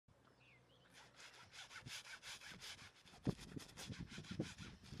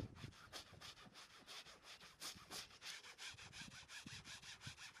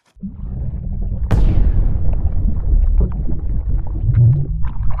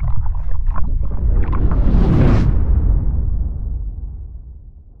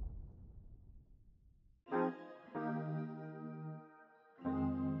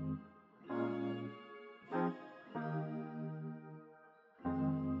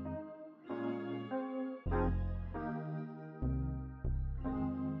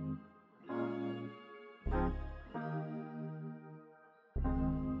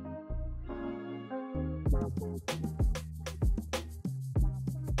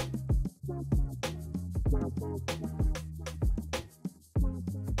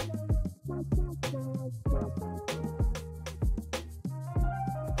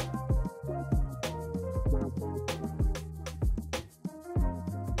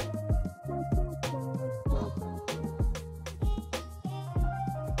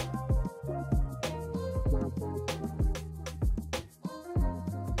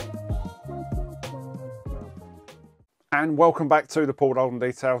And welcome back to the Paul Holden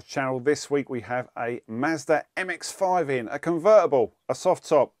Details channel. This week we have a Mazda MX-5 in, a convertible, a soft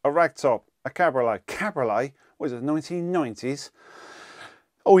top, a rag top, a cabriolet. Cabriolet? What is it, 1990s?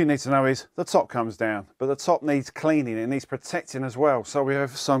 All you need to know is the top comes down, but the top needs cleaning, it needs protecting as well. So we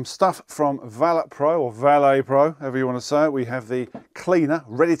have some stuff from Valet Pro, or Valet Pro, however you want to say it. We have the cleaner,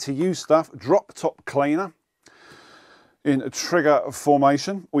 ready to use stuff, drop top cleaner in a trigger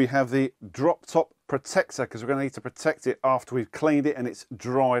formation. We have the drop top protector, because we're going to need to protect it after we've cleaned it and it's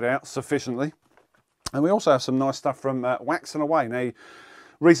dried out sufficiently. And we also have some nice stuff from Wax and Away. Now,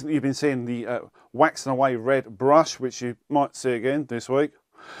 recently you've been seeing the Wax and Away red brush, which you might see again this week.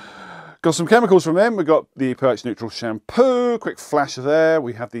 Got some chemicals from them. We've got the pH neutral shampoo, quick flash there.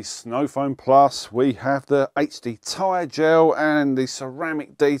 We have the Snowfoam Plus. We have the HD Tyre gel and the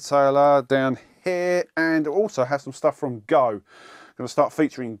ceramic detailer down here, and also have some stuff from Go. Going to start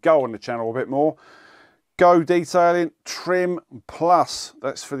featuring Go on the channel a bit more. Go detailing trim plus,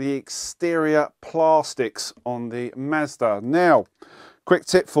 that's for the exterior plastics on the Mazda. Now, quick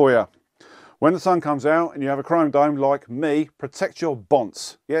tip for you. When the sun comes out and you have a chrome dome like me, protect your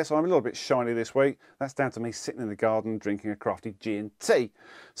bonds. Yes, I'm a little bit shiny this week. That's down to me sitting in the garden drinking a crafty G&T.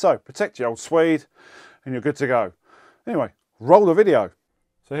 So protect your old Swede and you're good to go. Anyway, roll the video.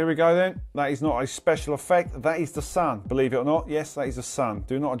 So here we go then. That is not a special effect. That is the sun, believe it or not. Yes, that is the sun.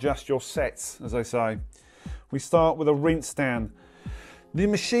 Do not adjust your sets, as they say. We start with a rinse down. The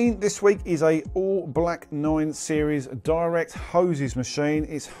machine this week is a all black 9 series direct hoses machine.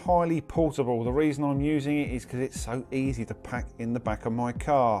 It's highly portable. The reason I'm using it is because it's so easy to pack in the back of my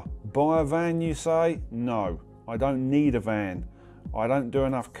car. Buy a van, you say? No, I don't need a van. I don't do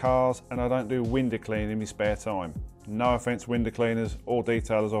enough cars and I don't do window cleaning in my spare time. No offence, window cleaners or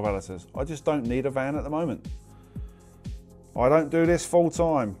detailers or valeters. I just don't need a van at the moment. I don't do this full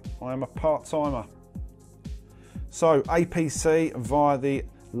time. I am a part-timer. So APC via the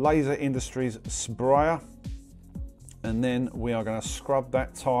Laser Industries sprayer, and then we are going to scrub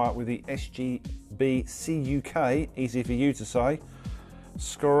that tyre with the SGB CUK, easy for you to say,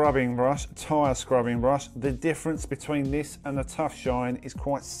 scrubbing brush, tyre scrubbing brush. The difference between this and the Tough Shine is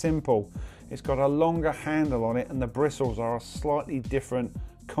quite simple. It's got a longer handle on it and the bristles are a slightly different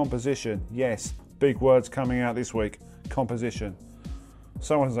composition. Yes, big words coming out this week, composition.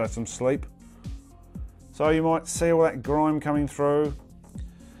 Someone's had some sleep. So you might see all that grime coming through.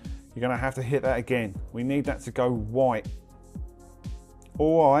 You're going to have to hit that again. We need that to go white.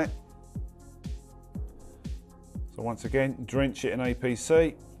 All white. So once again, drench it in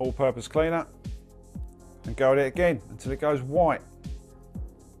APC, all-purpose cleaner, and go at it again until it goes white.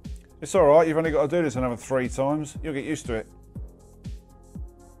 It's all right, you've only got to do this another 3 times. You'll get used to it.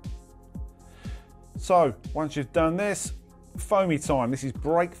 So once you've done this, foamy time. This is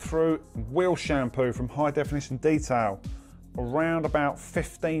breakthrough wheel shampoo from High Definition Detail, around about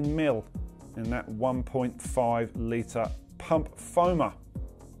 15 ml in that 1.5 litre pump foamer.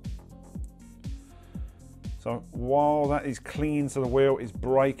 So while that is clinging to the wheel, it's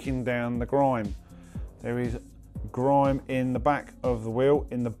breaking down the grime. There is grime in the back of the wheel,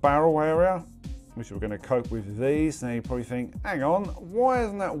 in the barrel area, which we're going to coat with these. Now you probably think, hang on, why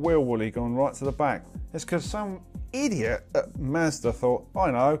hasn't that wheel woolly gone right to the back? It's because some idiot at Mazda thought,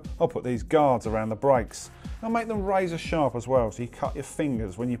 I know, I'll put these guards around the brakes. I'll make them razor sharp as well, so you cut your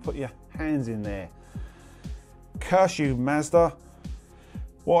fingers when you put your hands in there. Curse you, Mazda.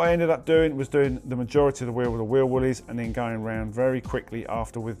 What I ended up doing was doing the majority of the wheel with the wheel woolies and then going around very quickly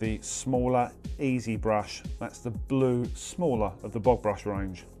after with the smaller easy brush. That's the blue smaller of the bog brush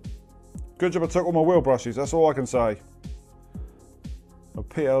range. Good job I took all my wheel brushes, that's all I can say. But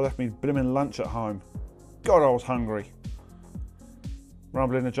Peter left me blimmin' lunch at home. God, I was hungry.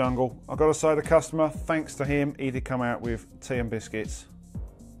 Rumble in the jungle. I've got to say, the customer, thanks to him, he did come out with tea and biscuits.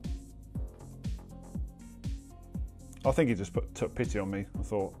 I think he just took pity on me. I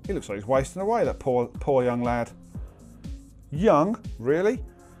thought, he looks like he's wasting away, that poor young lad. Young? Really?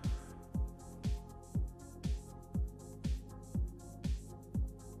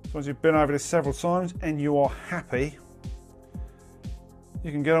 So once you've been over this several times and you are happy, you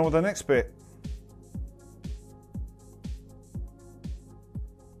can get on with the next bit.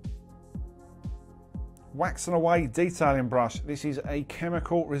 Waxing away detailing brush. This is a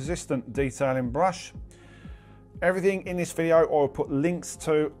chemical resistant detailing brush. Everything in this video I will put links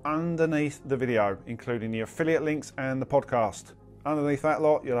to underneath the video, including the affiliate links and the podcast. Underneath that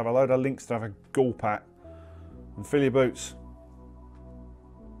lot, you'll have a load of links to have a gulp at and fill your boots.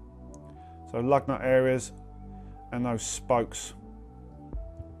 So lug nut areas and those spokes.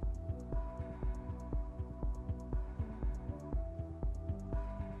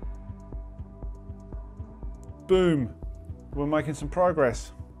 Boom, we're making some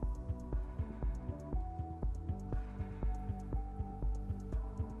progress.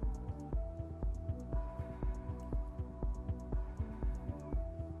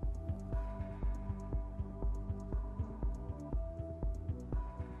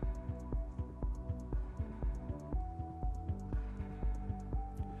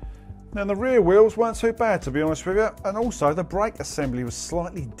 Now the rear wheels weren't too bad, to be honest with you, and also the brake assembly was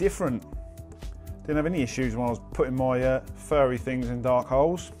slightly different. Didn't have any issues when I was putting my furry things in dark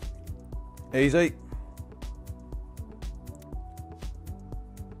holes. Easy.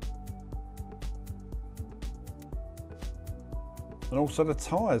 And also the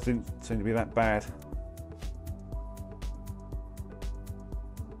tyres didn't seem to be that bad.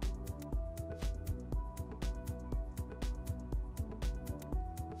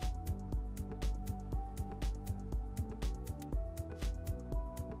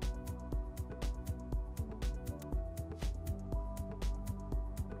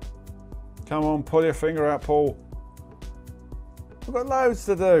 Come on, pull your finger out, Paul. We've got loads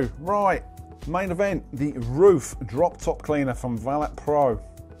to do. Right, main event, the roof drop top cleaner from Vikan Pro.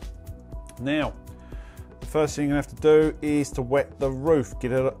 Now, the first thing you have to do is to wet the roof,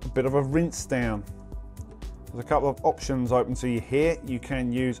 get a bit of a rinse down. There's a couple of options open to you here. You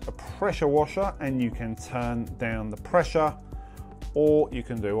can use a pressure washer and you can turn down the pressure, or you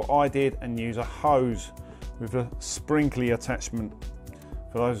can do what I did and use a hose with a sprinkly attachment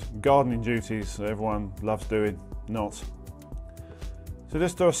for those gardening duties that everyone loves doing, not. So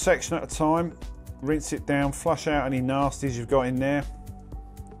just do a section at a time, rinse it down, flush out any nasties you've got in there.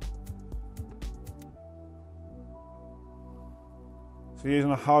 So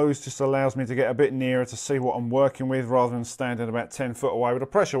using a hose just allows me to get a bit nearer to see what I'm working with rather than standing about 10 foot away with a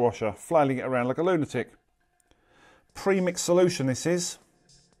pressure washer, flailing it around like a lunatic. Pre-mixed solution this is,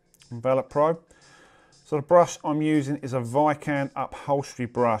 from Vikan Pro. So the brush I'm using is a Vikan upholstery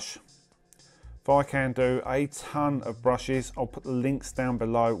brush. Vikan do a ton of brushes. I'll put the links down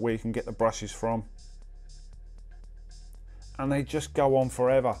below where you can get the brushes from. And they just go on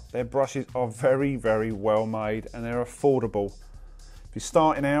forever. Their brushes are very, very well made and they're affordable. If you're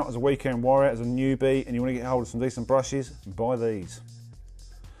starting out as a weekend warrior, as a newbie, and you want to get hold of some decent brushes, buy these.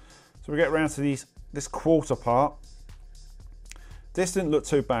 So we get around to this quarter part. This didn't look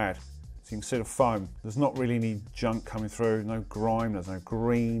too bad. You can see the foam. There's not really any junk coming through, no grime, there's no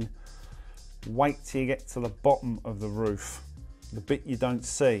green. Wait till you get to the bottom of the roof, the bit you don't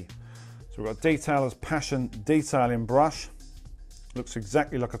see. So we've got Detailer's Passion detailing brush. Looks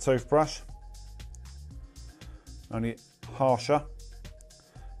exactly like a toothbrush, only harsher.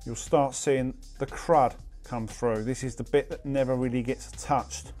 You'll start seeing the crud come through. This is the bit that never really gets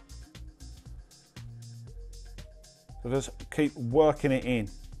touched. So just keep working it in.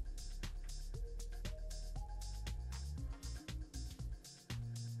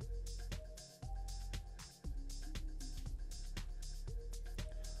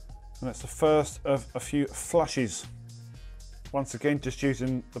 And that's the first of a few flushes. Once again, just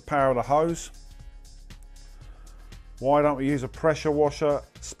using the power of the hose. Why don't we use a pressure washer,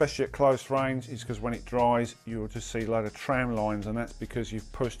 especially at close range, is because when it dries, you'll just see a load of tram lines, and that's because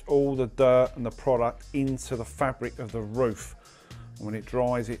you've pushed all the dirt and the product into the fabric of the roof. And when it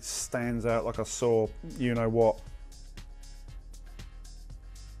dries, it stands out like a sore, you know what.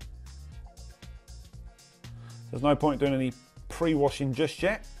 There's no point doing any pre-washing just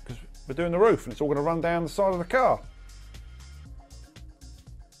yet, because we're doing the roof and it's all going to run down the side of the car.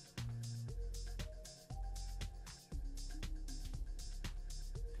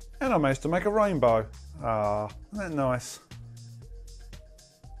 And I managed to make a rainbow. Ah, isn't that nice?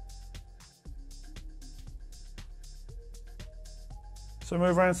 So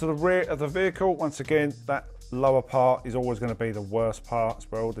move around to the rear of the vehicle. Once again, that lower part is always going to be the worst part.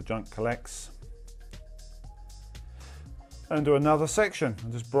 It's where all the junk collects. And do another section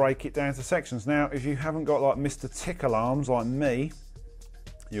and just break it down to sections. Now, if you haven't got like Mr. Tickle arms like me,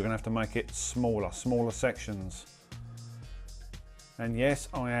 you're going to have to make it smaller sections. And yes,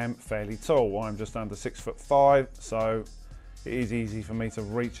 I am fairly tall. I'm just under 6'5", so it is easy for me to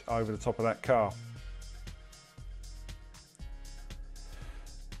reach over the top of that car.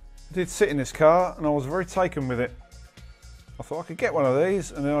 I did sit in this car and I was very taken with it. I thought I could get one of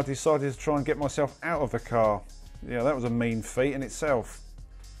these, and then I decided to try and get myself out of the car. Yeah, that was a mean feat in itself.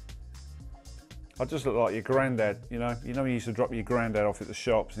 I just look like your granddad, you know you used to drop your granddad off at the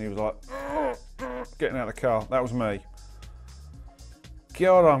shops and he was like, getting out of the car. That was me.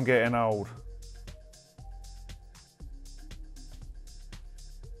 God, I'm getting old.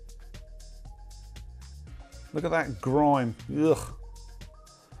 Look at that grime. Ugh.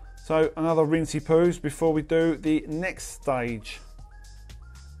 So another rinsey poos before we do the next stage.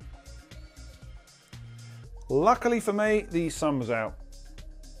 Luckily for me, the sun was out.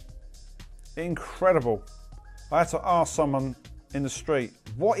 Incredible. I had to ask someone in the street,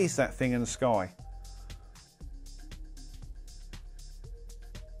 what is that thing in the sky?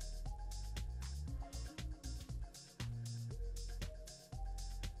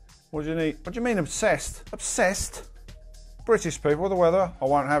 What do you need? What do you mean obsessed? Obsessed? British people, the weather, I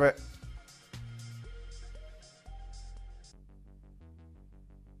won't have it.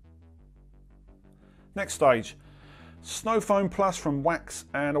 Next stage, Snowfoam Plus from Wax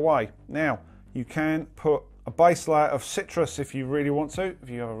and Away. Now, you can put a base layer of citrus if you really want to, if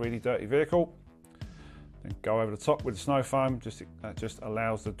you have a really dirty vehicle. Then go over the top with the Snowfoam, that just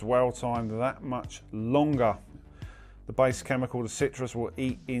allows the dwell time that much longer. The base chemical, the citrus, will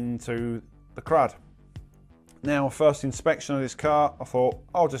eat into the crud. Now, first inspection of this car, I thought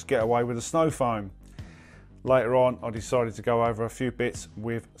I'll just get away with the Snowfoam. Later on, I decided to go over a few bits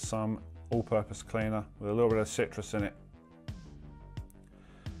with some all-purpose cleaner with a little bit of citrus in it,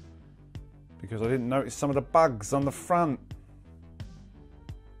 because I didn't notice some of the bugs on the front.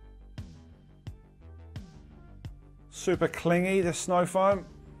 Super clingy, the Snowfoam.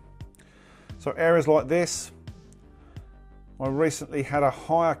 So areas like this, I recently had a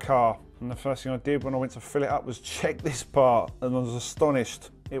hire car, and the first thing I did when I went to fill it up was check this part, and I was astonished.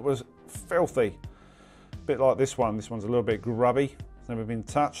 It was filthy. A bit like this one. This one's a little bit grubby. It's never been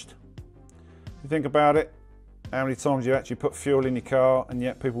touched. If you think about it, how many times you actually put fuel in your car and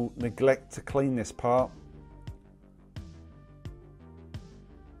yet people neglect to clean this part.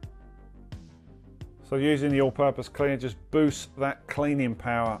 So using the all-purpose cleaner just boosts that cleaning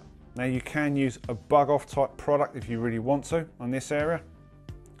power. Now you can use a bug-off type product if you really want to on this area.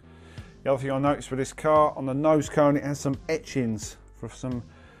 The other thing I noticed with this car, on the nose cone it has some etchings for some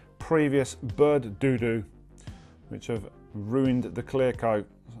previous bird doo-doo which have ruined the clear coat.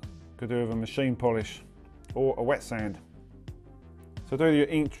 Could do with a machine polish or a wet sand. So do your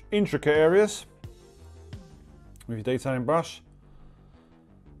intricate areas with your detailing brush.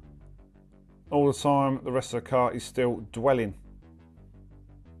 All the time the rest of the car is still dwelling.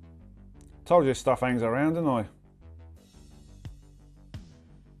 Told you this stuff hangs around, didn't I?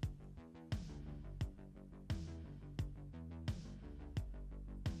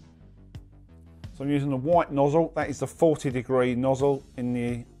 So I'm using the white nozzle. That is the 40-degree nozzle in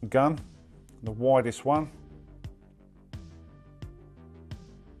the gun, the widest one.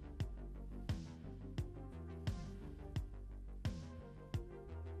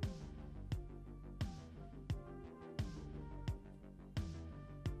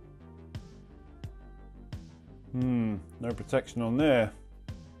 No protection on there.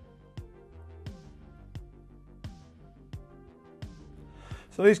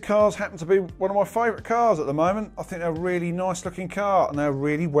 So these cars happen to be one of my favourite cars at the moment. I think they're a really nice looking car and they're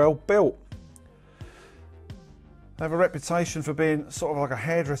really well built. They have a reputation for being sort of like a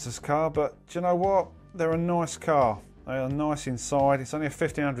hairdresser's car, but do you know what? They're a nice car. They are nice inside. It's only a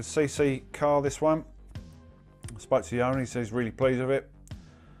 1500cc car, this one. I spoke to the owner, he says he's really pleased with it.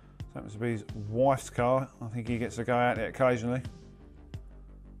 This happens to be his wife's car. I think he gets to go out there occasionally.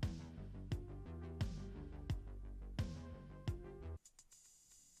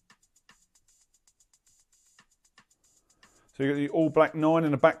 So you've got the all black 9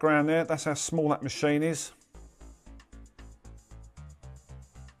 in the background there. That's how small that machine is.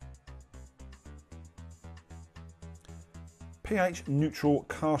 pH neutral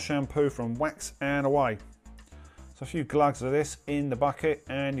car shampoo from Wax and Away. So a few glugs of this in the bucket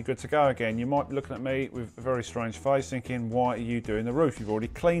and you're good to go again. You might be looking at me with a very strange face thinking, why are you doing the roof? You've already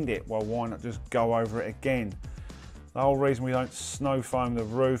cleaned it. Well, why not just go over it again? The whole reason we don't snow foam the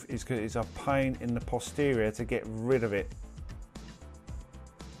roof is because it's a pain in the posterior to get rid of it.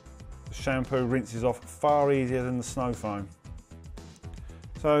 The shampoo rinses off far easier than the snow foam.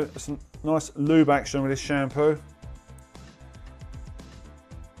 So some nice lube action with this shampoo.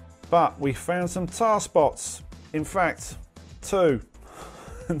 But we found some tar spots. In fact, 2.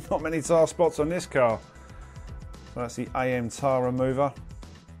 Not many tar spots on this car. So that's the AM tar remover.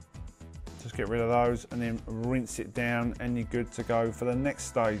 Just get rid of those and then rinse it down and you're good to go for the next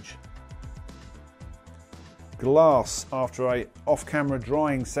stage. Glass after a off-camera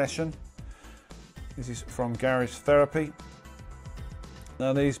drying session. This is from Garage Therapy.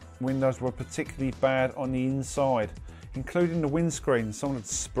 Now these windows were particularly bad on the inside, including the windscreen. Someone had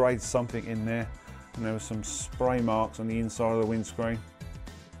sprayed something in there and there were some spray marks on the inside of the windscreen.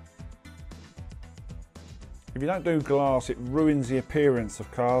 If you don't do glass, it ruins the appearance of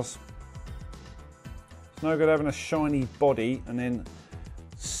cars. It's no good having a shiny body and then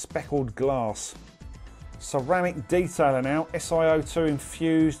speckled glass. Ceramic detailer now, SiO2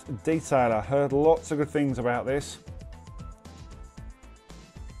 infused detailer. Heard lots of good things about this.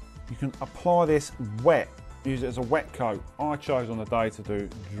 You can apply this wet, use it as a wet coat. I chose on the day to do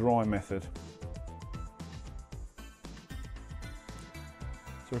dry method.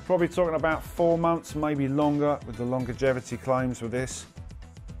 So we're probably talking about 4 months, maybe longer, with the longevity claims with this.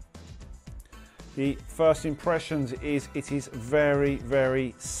 The first impressions is it is very,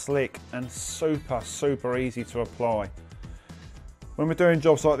 very slick and super, super easy to apply. When we're doing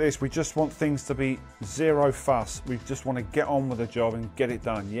jobs like this, we just want things to be zero fuss. We just want to get on with the job and get it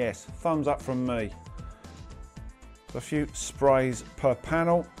done. Yes, thumbs up from me. So a few sprays per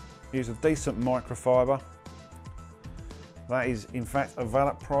panel. Use a decent microfiber. That is in fact a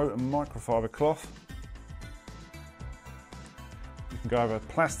Valet Pro microfiber cloth. You can go over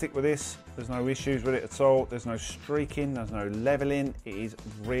plastic with this. There's no issues with it at all. There's no streaking, there's no leveling. It is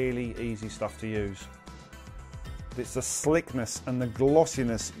really easy stuff to use. It's the slickness and the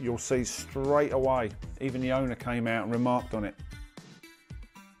glossiness you'll see straight away. Even the owner came out and remarked on it.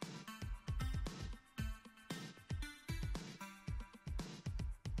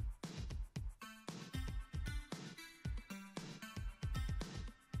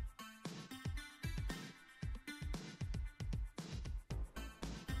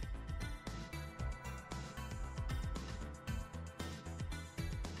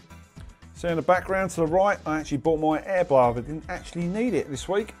 So in the background to the right, I actually bought my air blower, but didn't actually need it this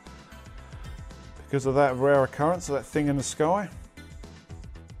week because of that rare occurrence of that thing in the sky.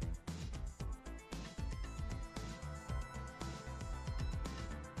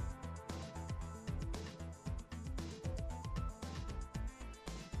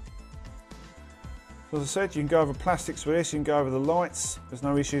 So as I said, you can go over plastics with this, you can go over the lights, there's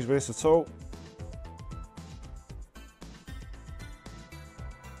no issues with this at all.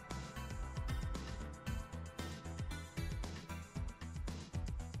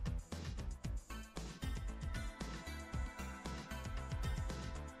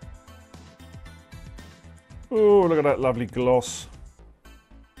 Oh, look at that lovely gloss.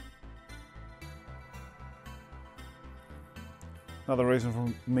 Another reason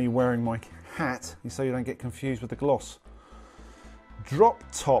for me wearing my hat is so you don't get confused with the gloss. Drop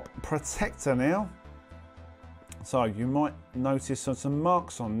top protector now. So you might notice some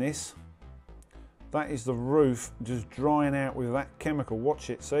marks on this. That is the roof just drying out with that chemical. Watch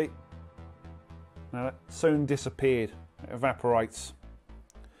it, see? Now that soon disappeared. It evaporates.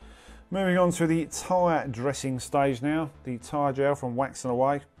 Moving on to the tyre dressing stage now. The tyre gel from Waxing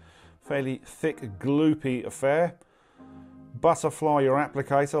Away. Fairly thick, gloopy affair. Butterfly your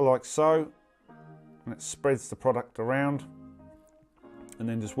applicator like so. And it spreads the product around. And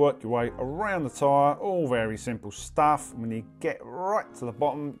then just work your way around the tyre. All very simple stuff. When you get right to the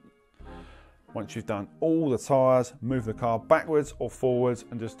bottom, once you've done all the tyres, move the car backwards or forwards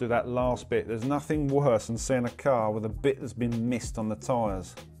and just do that last bit. There's nothing worse than seeing a car with a bit that's been missed on the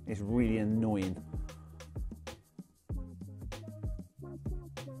tyres. It's really annoying.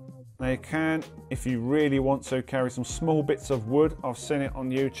 Now you can, if you really want to, carry some small bits of wood. I've seen it on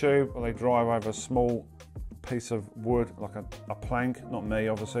YouTube where they drive over a small piece of wood, like a plank, not me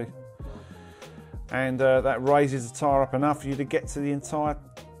obviously. And that raises the tyre up enough for you to get to the entire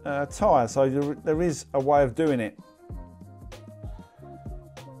tyre. So there is a way of doing it.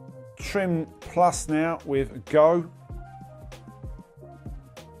 Trim Plus now with Go.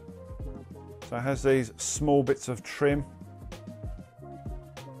 So it has these small bits of trim.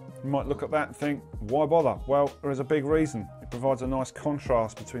 You might look at that and think, why bother? Well, there is a big reason. It provides a nice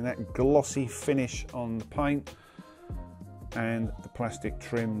contrast between that glossy finish on the paint and the plastic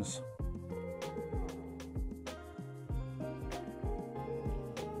trims.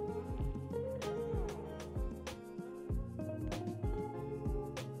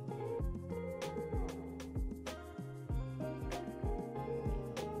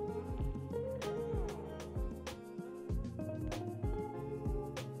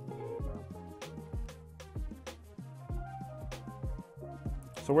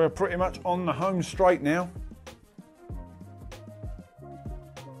 So we're pretty much on the home straight now.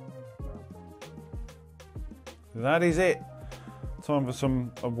 That is it. Time for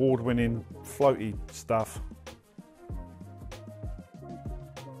some award-winning floaty stuff.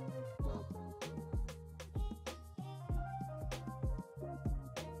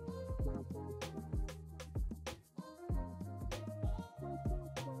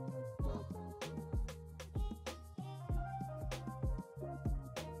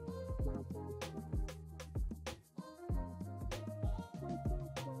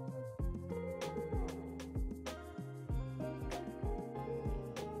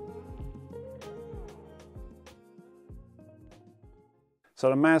 So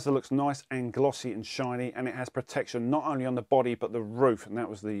the Mazda looks nice and glossy and shiny, and it has protection not only on the body but the roof, and that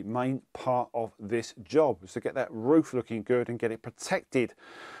was the main part of this job, was to get that roof looking good and get it protected.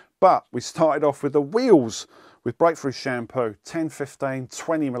 But we started off with the wheels with breakthrough shampoo, 10, 15,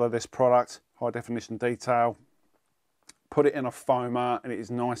 20 ml of this product, high definition detail. Put it in a foamer and it is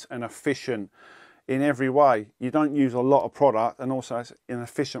nice and efficient in every way. You don't use a lot of product, and also it's an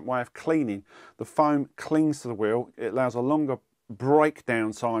efficient way of cleaning. The foam clings to the wheel, it allows a longer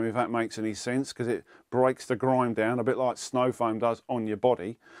breakdown time, if that makes any sense, because it breaks the grime down a bit like Snowfoam does on your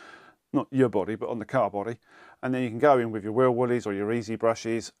body, not your body but on the car body. And then you can go in with your wheel woolies or your easy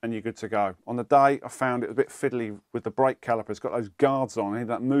brushes and you're good to go. On the day I found it a bit fiddly with the brake caliper. It's got those guards on. I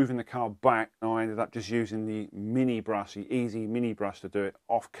ended up moving the car back and I ended up just using the mini brush, the easy mini brush, to do it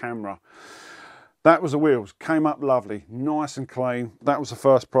off camera. That was the wheels, came up lovely, nice and clean. That was the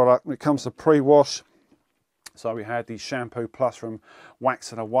first product. When it comes to pre-wash, so we had the Shampoo Plus from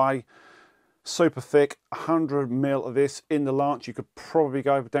Wax It Away, super thick, 100 ml of this in the Lance. You could probably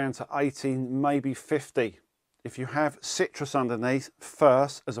go down to 18, maybe 50. If you have citrus underneath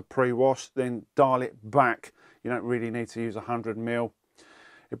first as a pre-wash, then dial it back. You don't really need to use 100 ml.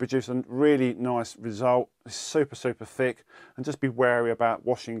 It produced a really nice result. It's super, super thick, and just be wary about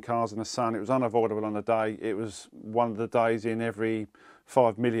washing cars in the sun. It was unavoidable on the day. It was one of the days in every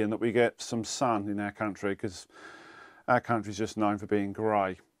 5 million that we get some sun in our country, because our country is just known for being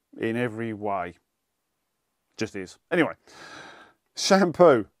grey in every way. Just is. Anyway,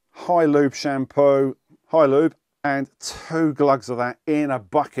 shampoo, high lube shampoo, high lube, and 2 glugs of that in a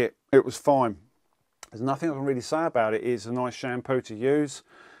bucket. It was fine. There's nothing I can really say about it. It's a nice shampoo to use.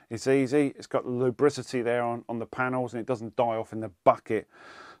 It's easy. It's got the lubricity there on the panels, and it doesn't die off in the bucket.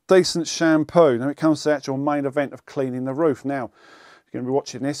 Decent shampoo. Now it comes to the actual main event of cleaning the roof. Now, you're going to be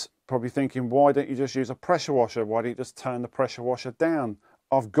watching this, probably thinking, why don't you just use a pressure washer? Why don't you just turn the pressure washer down?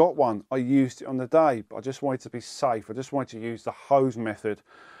 I've got one. I used it on the day, but I just wanted to be safe. I just wanted to use the hose method.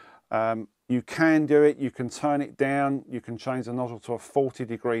 You can do it. You can turn it down. You can change the nozzle to a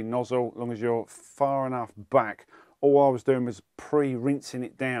 40-degree nozzle, as long as you're far enough back. All I was doing was pre-rinsing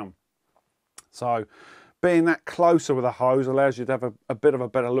it down. So being that closer with a hose allows you to have a bit of a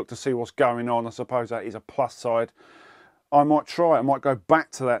better look to see what's going on. I suppose that is a plus side. I might try it. I might go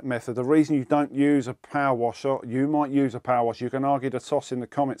back to that method. The reason you don't use a power washer, you might use a power washer. You can argue the toss in the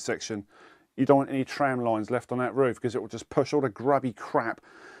comment section. You don't want any tram lines left on that roof, because it will just push all the grubby crap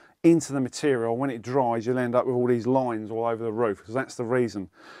into the material. When it dries, you'll end up with all these lines all over the roof, because that's the reason.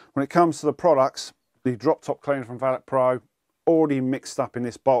 When it comes to the products, the drop top cleaner from Valet Pro, already mixed up in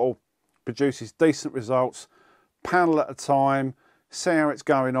this bottle, produces decent results, panel at a time. See how it's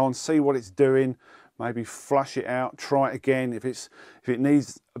going on, see what it's doing, maybe flush it out, try it again if it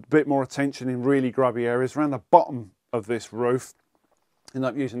needs a bit more attention in really grubby areas. Around the bottom of this roof, end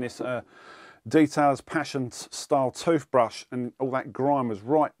up using this Details Passion style toothbrush, and all that grime was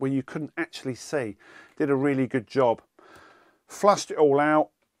right where you couldn't actually see. Did a really good job. Flushed it all out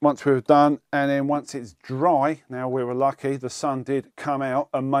once we were done, and then once it's dry, now we were lucky, the sun did come out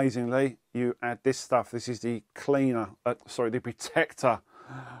amazingly. You add this stuff. This is the cleaner, sorry, the protector.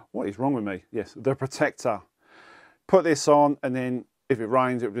 What is wrong with me? Yes, the protector. Put this on, and then if it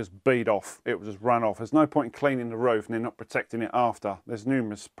rains, it will just bead off. It will just run off. There's no point in cleaning the roof and then not protecting it after. There's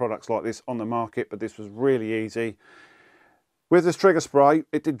numerous products like this on the market, but this was really easy. With this trigger spray,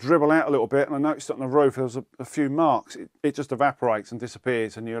 it did dribble out a little bit, and I noticed on the roof there was a few marks. It just evaporates and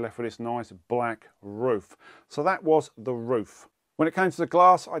disappears, and you're left with this nice black roof. So that was the roof. When it came to the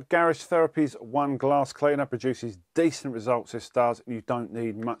glass, I had Garage Therapy's One Glass Cleaner. Produces decent results, this does. You don't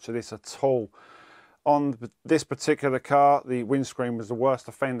need much of this at all. On this particular car, the windscreen was the worst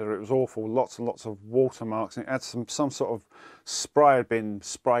offender. It was awful, lots and lots of watermarks, and it had some sort of spray had been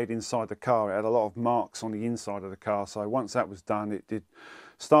sprayed inside the car. It had a lot of marks on the inside of the car, so once that was done, it did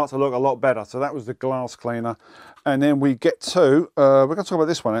start to look a lot better. So that was the glass cleaner. And then we get to, we're going to talk about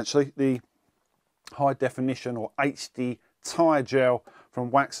this one actually, the high definition or HD tyre gel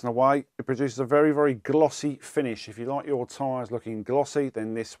from Wax and Away. It produces a very, very glossy finish. If you like your tyres looking glossy,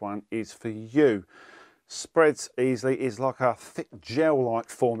 then this one is for you. Spreads easily, is like a thick gel-like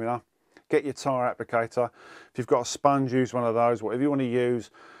formula. Get your tyre applicator. If you've got a sponge, use one of those, whatever you want to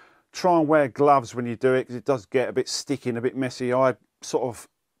use. Try and wear gloves when you do it, because it does get a bit sticky and a bit messy. I sort of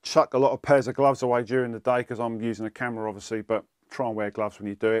chuck a lot of pairs of gloves away during the day because I'm using a camera obviously, but try and wear gloves when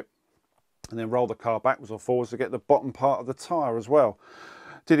you do it. And then roll the car backwards or forwards to get the bottom part of the tyre as well.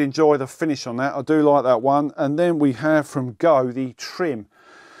 Did enjoy the finish on that. I do like that one. And then we have from Go the trim.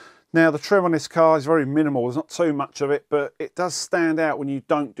 Now the trim on this car is very minimal. There's not too much of it, but it does stand out when you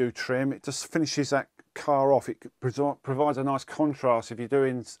don't do trim. It just finishes that car off. It provides a nice contrast. If you're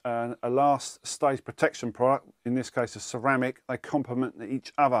doing a last stage protection product, in this case a ceramic, they complement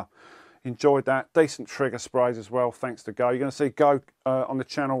each other. Enjoyed that. Decent trigger sprays as well, thanks to Go. You're going to see Go on the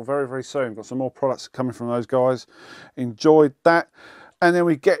channel very, very soon. Got some more products coming from those guys. Enjoyed that. And then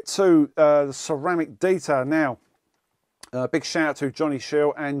we get to the ceramic detail now. Big shout out to Johnny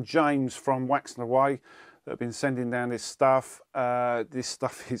Shield and James from Wax and Away that have been sending down this stuff. This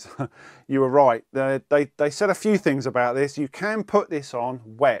stuff is, you were right. They said a few things about this. You can put this on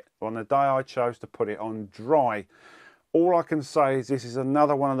wet. On the day I chose to put it on dry. All I can say is this is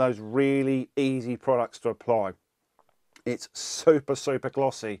another one of those really easy products to apply. It's super, super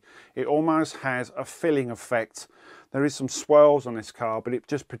glossy. It almost has a filling effect. There is some swirls on this car, but it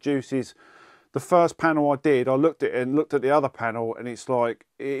just produces, the first panel I did, I looked at it and looked at the other panel, and it's like,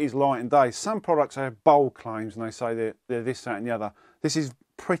 it is light and day. Some products have bold claims and they say they're this, that and the other. This is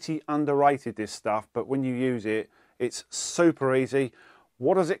pretty underrated, this stuff, but when you use it, it's super easy.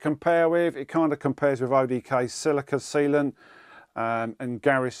 What does it compare with? It kind of compares with ODK's silica sealant and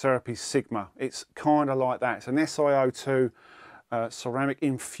Garage Therapy Sigma. It's kind of like that. It's an SiO2 ceramic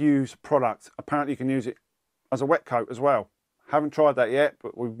infused product. Apparently you can use it as a wet coat as well. Haven't tried that yet,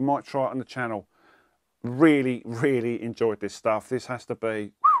 but we might try it on the channel. Really, really enjoyed this stuff. This has to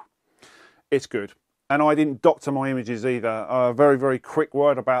be, it's good. And I didn't doctor my images either. A very, very quick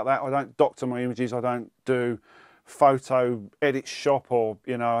word about that. I don't doctor my images. I don't do photo edit shop, or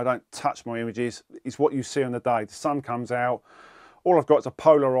I don't touch my images. It's what you see on the day. The sun comes out, all I've got is a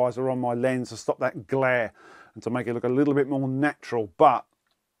polarizer on my lens to stop that glare and to make it look a little bit more natural. But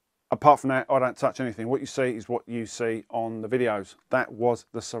apart from that, I don't touch anything. What you see is what you see on the videos. That was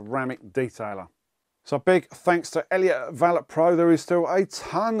the ceramic detailer. So big thanks to Elliot at Valet Pro. There is still a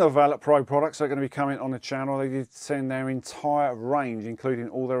ton of Valet Pro products that are going to be coming on the channel. They did send their entire range, including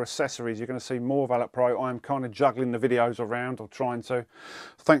all their accessories. You're going to see more Valet Pro. I'm kind of juggling the videos around, or trying to.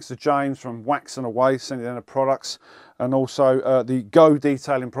 Thanks to James from Wax and Away, sending in the products. And also the Go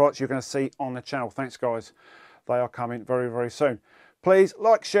detailing products you're going to see on the channel. Thanks guys. They are coming very, very soon. Please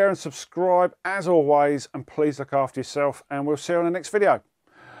like, share and subscribe as always. And please look after yourself. And we'll see you on the next video.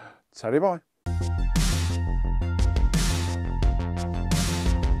 Say bye.